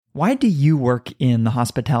Why do you work in the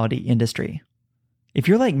hospitality industry? If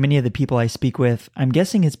you're like many of the people I speak with, I'm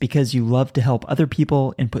guessing it's because you love to help other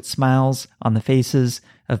people and put smiles on the faces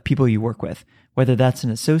of people you work with, whether that's an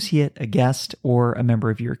associate, a guest, or a member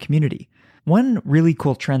of your community. One really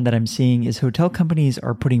cool trend that I'm seeing is hotel companies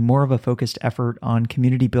are putting more of a focused effort on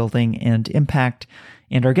community building and impact,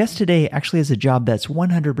 and our guest today actually has a job that's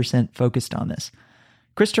 100% focused on this.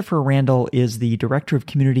 Christopher Randall is the Director of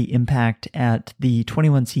Community Impact at the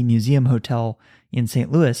 21C Museum Hotel in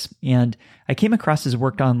St. Louis, and I came across his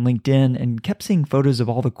work on LinkedIn and kept seeing photos of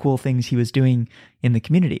all the cool things he was doing in the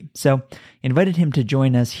community. So invited him to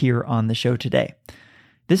join us here on the show today.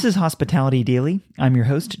 This is Hospitality Daily. I'm your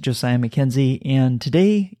host, Josiah McKenzie, and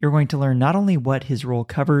today you're going to learn not only what his role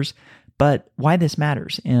covers, but why this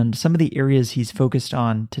matters and some of the areas he's focused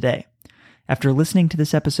on today. After listening to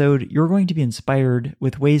this episode, you're going to be inspired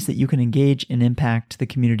with ways that you can engage and impact the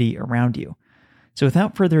community around you. So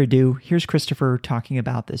without further ado, here's Christopher talking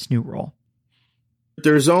about this new role.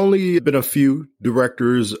 There's only been a few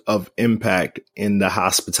directors of impact in the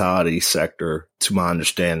hospitality sector, to my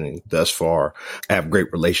understanding thus far. I have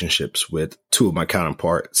great relationships with two of my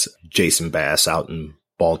counterparts, Jason Bass out in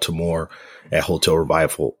Baltimore at Hotel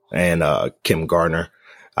Revival and Kim Gardner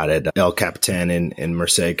out at El Capitan in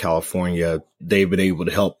Merced, California. They've been able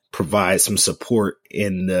to help provide some support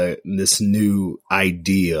in this new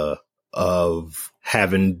idea of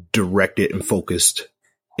having directed and focused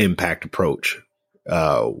impact approach,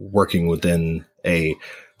 working within a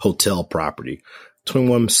hotel property.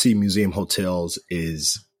 21C Museum Hotels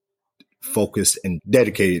is focused and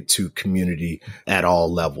dedicated to community at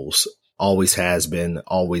all levels, always has been,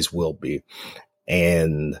 always will be.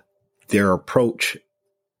 And their approach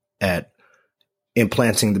at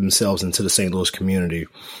implanting themselves into the St. Louis community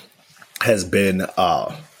has been,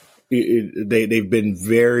 they've been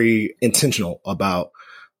very intentional about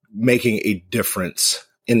making a difference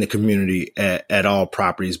in the community at all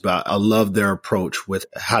properties. But I love their approach with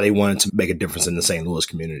how they wanted to make a difference in the St. Louis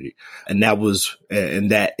community. And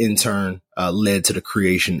that in turn led to the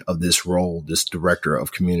creation of this role, this Director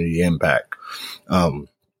of Community Impact.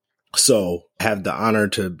 So I have the honor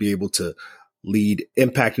to be able to lead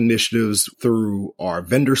impact initiatives through our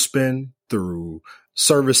vendor spend, through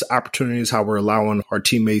service opportunities, how we're allowing our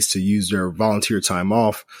teammates to use their volunteer time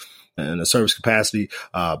off in a service capacity,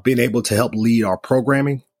 being able to help lead our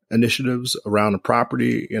programming initiatives around the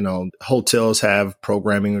property. You know, hotels have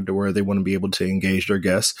programming where they want to be able to engage their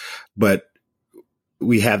guests, but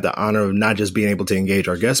we have the honor of not just being able to engage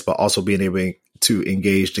our guests, but also being able to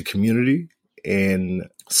engage the community in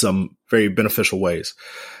some very beneficial ways,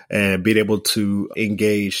 and being able to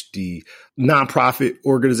engage the nonprofit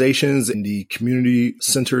organizations and the community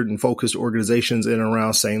centered and focused organizations in and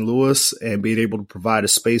around St. Louis, and being able to provide a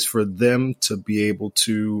space for them to be able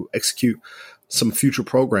to execute some future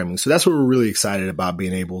programming. So that's what we're really excited about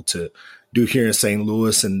being able to do here in St.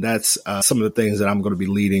 Louis. And that's some of the things that I'm going to be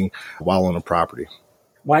leading while on the property.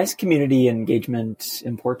 Why is community engagement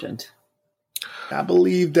important? I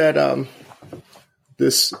believe that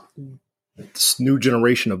this new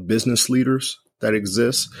generation of business leaders that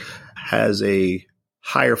exists has a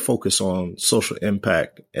higher focus on social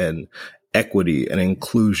impact and equity and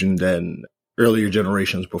inclusion than earlier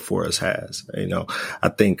generations before us has. You know, I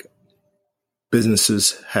think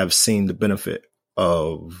businesses have seen the benefit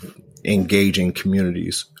of engaging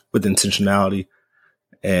communities with intentionality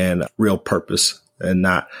and real purpose, and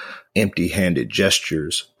not empty-handed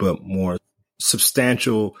gestures, but more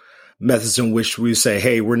substantial methods in which we say,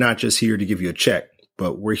 hey, we're not just here to give you a check,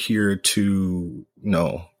 but we're here to,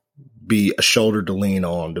 be a shoulder to lean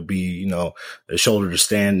on, to be, a shoulder to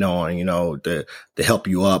stand on, to help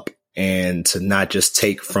you up, and to not just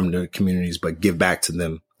take from the communities, but give back to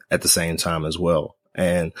them at the same time as well.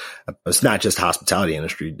 And it's not just hospitality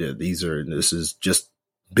industry. This is just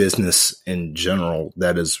business in general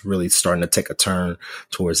that is really starting to take a turn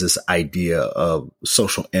towards this idea of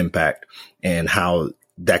social impact and how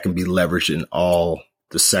that can be leveraged in all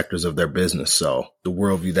the sectors of their business. So the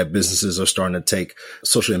worldview that businesses are starting to take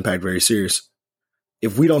social impact very serious.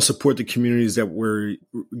 If we don't support the communities that we're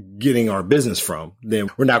getting our business from, then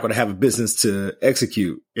we're not going to have a business to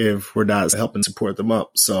execute if we're not helping support them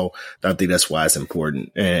up. So I think that's why it's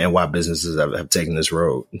important, and why businesses have taken this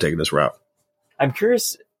road and taken this route. I'm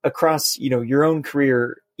curious, across, your own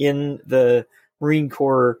career in the Marine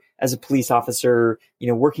Corps, as a police officer,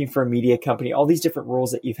 working for a media company, all these different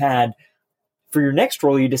roles that you've had. For your next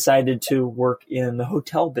role, you decided to work in the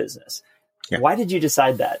hotel business. Yeah. Why did you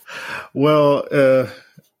decide that? Well,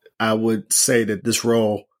 I would say that this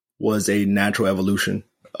role was a natural evolution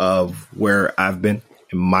of where I've been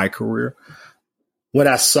in my career. when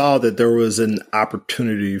I saw that there was an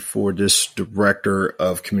opportunity for this director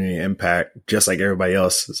of community impact, just like everybody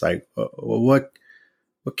else, it's like, well, what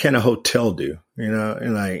can a hotel do?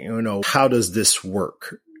 And like, how does this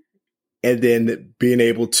work? And then being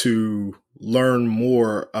able to learn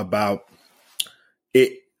more about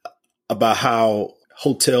it, about how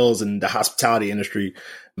hotels and the hospitality industry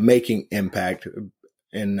making impact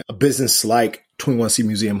in a business like 21C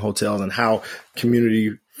Museum Hotels, and how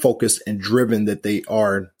community focused and driven that they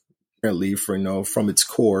are currently from its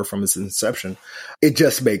core, from its inception. It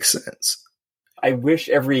just makes sense. I wish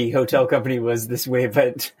every hotel company was this way,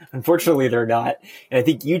 but unfortunately they're not. And I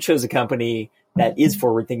think you chose a company that is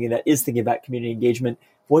forward thinking, that is thinking about community engagement.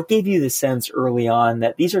 What gave you the sense early on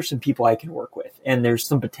that these are some people I can work with and there's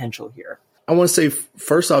some potential here? I want to say,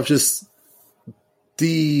 first off, just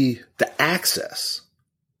the access.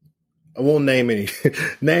 I won't name any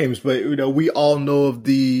names, but we all know of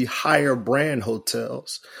the higher brand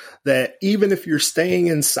hotels that even if you're staying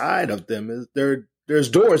inside of them, there's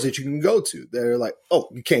doors that you can go to. They're like, oh,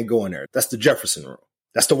 you can't go in there. That's the Jefferson room.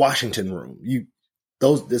 That's the Washington room.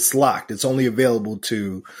 It's locked. It's only available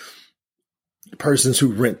to persons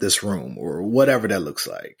who rent this room, or whatever that looks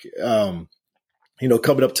like.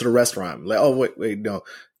 Coming up to the restaurant, like, oh, wait, no.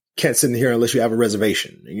 Can't sit in here unless you have a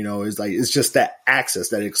reservation. It's just that access,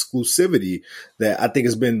 that exclusivity that I think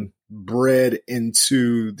has been bred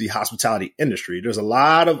into the hospitality industry. There's a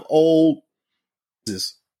lot of old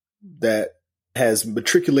that has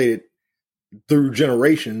matriculated through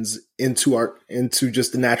generations into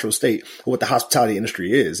just the natural state of what the hospitality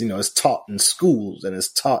industry is. It's taught in schools, and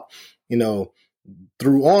it's taught,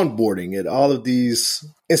 through onboarding at all of these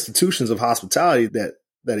institutions of hospitality that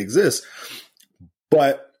exist.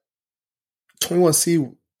 But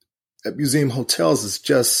 21C at Museum Hotels is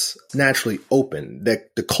just naturally open.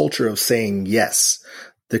 The culture of saying yes,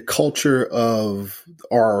 the culture of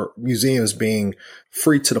our museums being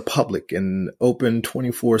free to the public and open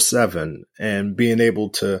 24/7, and being able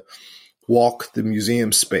to walk the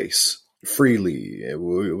museum space freely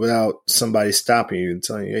without somebody stopping you and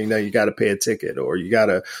telling you, you got to pay a ticket, or you got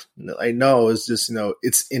to, no, it's just,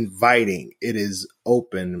 it's inviting. It is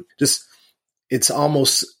open. Just, it's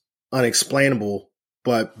almost unexplainable,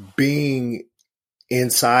 but being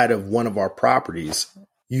inside of one of our properties,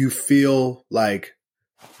 you feel like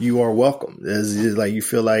you are welcome. It's like you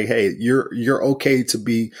feel like, hey, you're okay to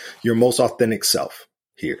be your most authentic self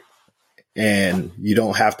here, and you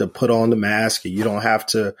don't have to put on the mask. You don't have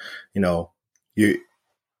to,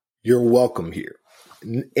 you're welcome here.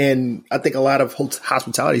 And I think a lot of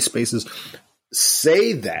hospitality spaces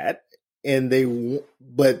say that,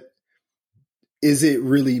 but is it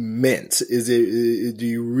really meant? Do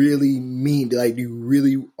you really mean, like, do you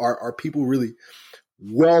really, are people really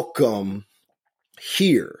welcome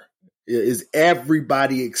here? Is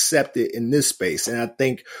everybody accepted in this space? And I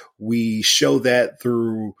think we show that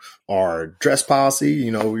through our dress policy.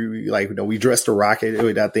 We dress to rock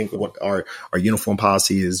it. I think what our uniform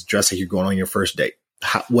policy is: dress like you're going on your first date,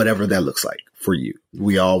 whatever that looks like for you.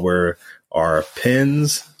 We all wear our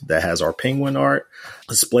pins that has our penguin art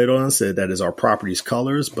displayed on us. That is our property's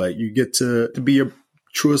colors, but you get to be your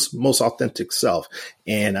truest, most authentic self.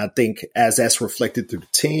 And I think as that's reflected through the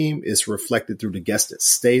team, it's reflected through the guests that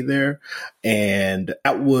stay there. And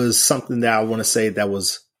that was something that I want to say that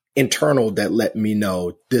was internal, that let me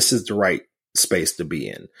know this is the right space to be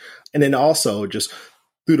in. And then also just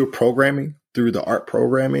through the programming, through the art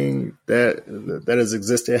programming that has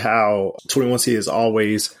existed, how 21C is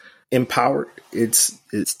always empowered its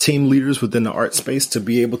team leaders within the art space to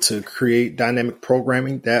be able to create dynamic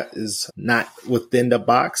programming that is not within the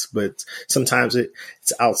box, but sometimes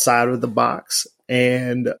it's outside of the box.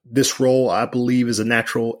 And this role, I believe, is a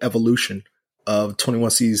natural evolution of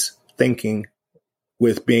 21C's thinking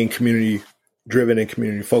with being community driven and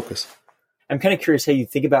community focused. I'm kind of curious how you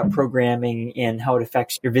think about programming and how it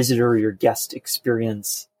affects your visitor or your guest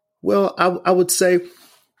experience. Well, I would say,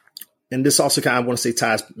 and this also kind of, I want to say,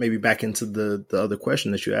 ties maybe back into the other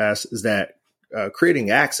question that you asked, is that creating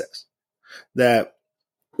access. That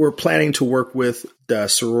we're planning to work with the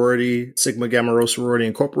sorority, Sigma Gamma Rho Sorority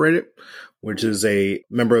Incorporated, which is a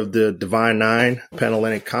member of the Divine Nine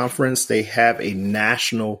Panhellenic Conference. They have a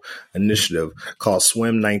national initiative called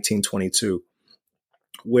Swim 1922,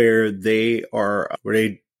 where they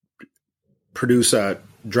produce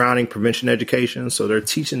drowning prevention education. So they're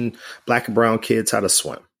teaching Black and brown kids how to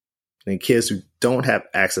swim. And kids who don't have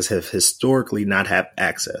access have historically not had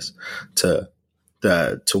access to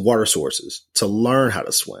water sources, to learn how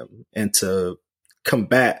to swim and to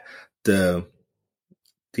combat the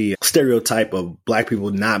stereotype of Black people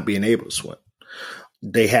not being able to swim.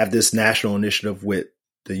 they have this national initiative with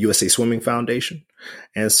the USA Swimming Foundation.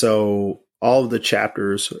 And so all of the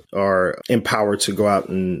chapters are empowered to go out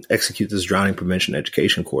and execute this drowning prevention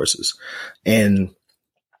education courses. And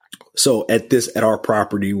so at our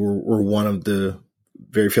property, we're one of the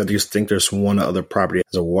very few. I think there's one other property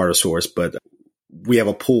as a water source, but we have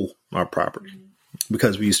a pool on our property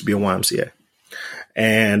because we used to be a YMCA.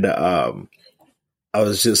 And I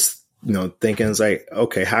was just, thinking, it's like,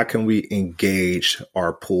 okay, how can we engage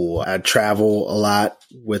our pool? I travel a lot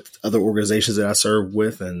with other organizations that I serve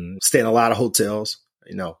with and stay in a lot of hotels,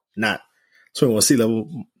 not swimming with sea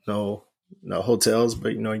level, no hotels,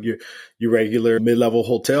 but your regular mid-level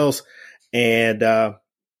hotels. And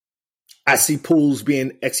I see pools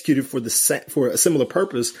being executed for a similar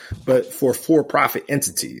purpose, but for profit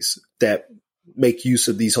entities that make use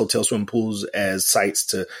of these hotel swimming pools as sites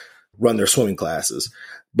to run their swimming classes.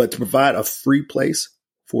 But to provide a free place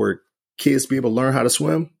for kids to be able to learn how to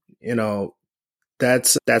swim,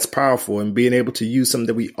 that's powerful, and being able to use something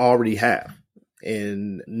that we already have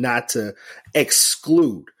and not to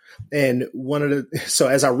exclude. And so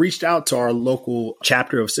as I reached out to our local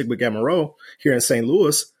chapter of Sigma Gamma Rho here in St.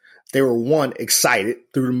 Louis, they were excited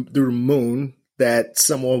through the moon that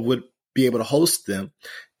someone would be able to host them.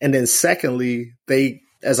 And then secondly,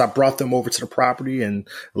 as I brought them over to the property and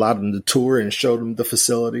allowed them to tour and showed them the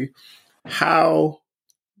facility, I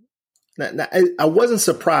wasn't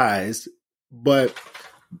surprised, but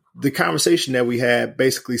the conversation that we had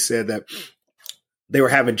basically said that they were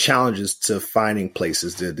having challenges to finding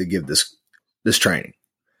places to give this training,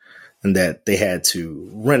 and that they had to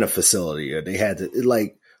rent a facility, or they had to,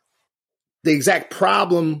 the exact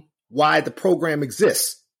problem why the program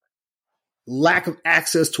exists: lack of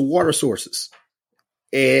access to water sources.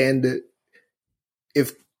 And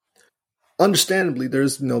if understandably,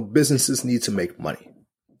 there's businesses need to make money,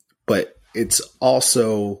 but it's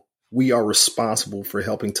also, we are responsible for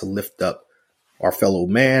helping to lift up our fellow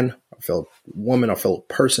man, our fellow woman, our fellow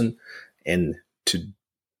person, and to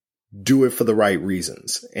do it for the right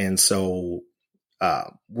reasons. And so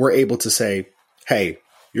we're able to say, hey,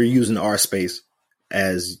 you're using our space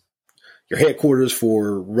as your headquarters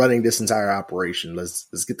for running this entire operation. Let's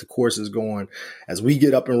get the courses going. As we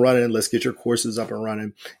get up and running, let's get your courses up and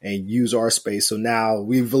running and use our space. So now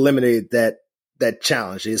we've eliminated that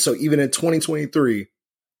challenge. And so even in 2023,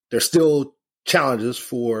 there's still challenges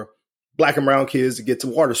for Black and brown kids to get to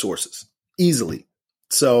water sources easily.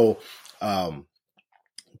 So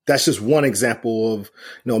that's just one example of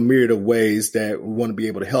a myriad of ways that we want to be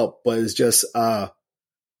able to help. But it's just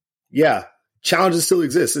challenges still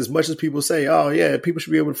exist. As much as people say, oh yeah, people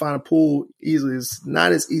should be able to find a pool easily, it's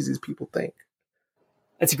not as easy as people think.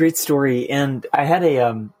 That's a great story. And I had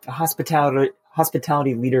a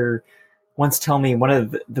hospitality leader once tell me one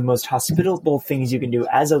of the most hospitable things you can do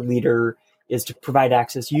as a leader is to provide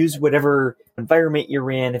access. Use whatever environment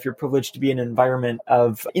you're in. If you're privileged to be in an environment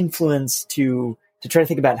of influence, to try to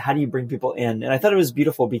think about how do you bring people in. And I thought it was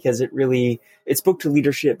beautiful because it spoke to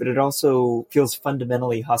leadership, but it also feels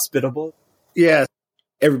fundamentally hospitable. Yeah,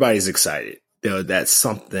 everybody's excited that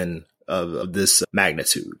something of this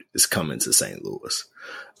magnitude is coming to St. Louis.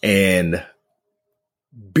 And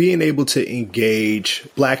being able to engage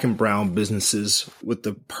Black and brown businesses with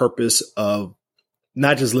the purpose of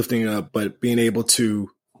not just lifting up, but being able to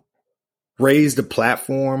raise the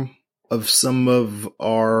platform of some of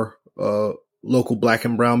our local Black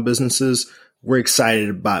and brown businesses, we're excited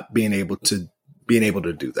about being able to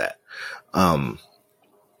do that.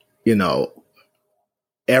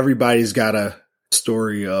 Everybody's got a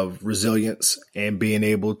story of resilience and being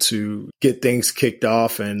able to get things kicked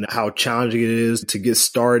off, and how challenging it is to get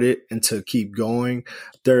started and to keep going.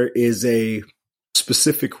 There is a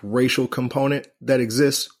specific racial component that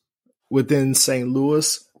exists within St.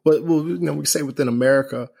 Louis, but we say within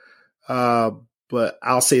America, but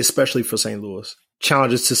I'll say especially for St. Louis,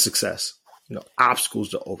 challenges to success, obstacles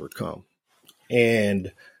to overcome,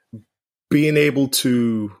 and being able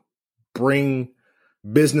to bring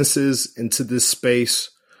businesses into this space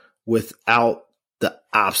without the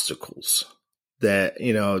obstacles that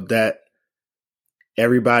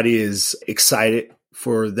everybody is excited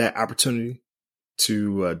for that opportunity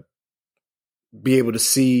to be able to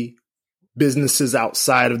see businesses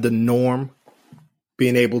outside of the norm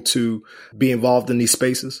being able to be involved in these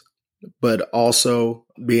spaces, but also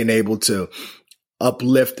being able to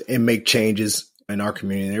uplift and make changes in our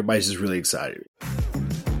community. And everybody's just really excited.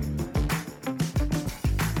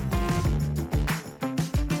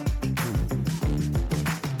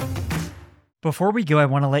 Before we go, I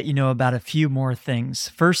want to let you know about a few more things.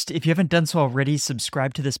 First, if you haven't done so already,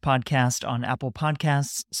 subscribe to this podcast on Apple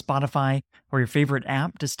Podcasts, Spotify, or your favorite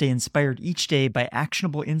app to stay inspired each day by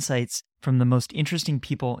actionable insights from the most interesting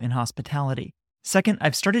people in hospitality. Second,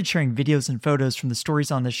 I've started sharing videos and photos from the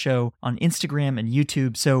stories on this show on Instagram and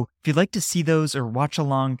YouTube, so if you'd like to see those or watch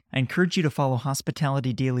along, I encourage you to follow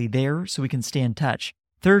Hospitality Daily there so we can stay in touch.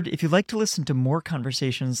 Third, if you'd like to listen to more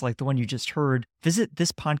conversations like the one you just heard, visit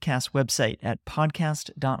this podcast website at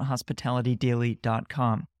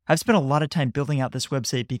podcast.hospitalitydaily.com. I've spent a lot of time building out this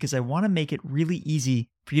website because I want to make it really easy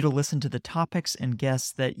for you to listen to the topics and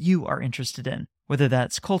guests that you are interested in, whether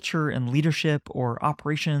that's culture and leadership or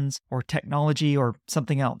operations or technology or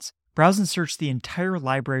something else. Browse and search the entire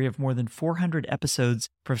library of more than 400 episodes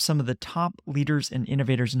for some of the top leaders and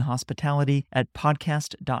innovators in hospitality at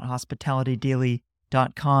podcast.hospitalitydaily.com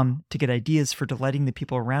to get ideas for delighting the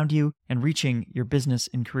people around you and reaching your business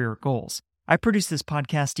and career goals. I produce this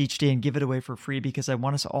podcast each day and give it away for free because I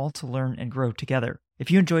want us all to learn and grow together. If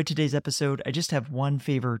you enjoyed today's episode, I just have one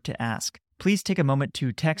favor to ask. Please take a moment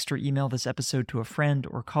to text or email this episode to a friend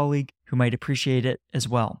or colleague who might appreciate it as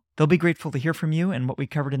well. They'll be grateful to hear from you, and what we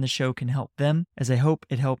covered in the show can help them, as I hope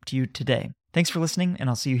it helped you today. Thanks for listening, and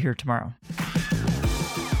I'll see you here tomorrow.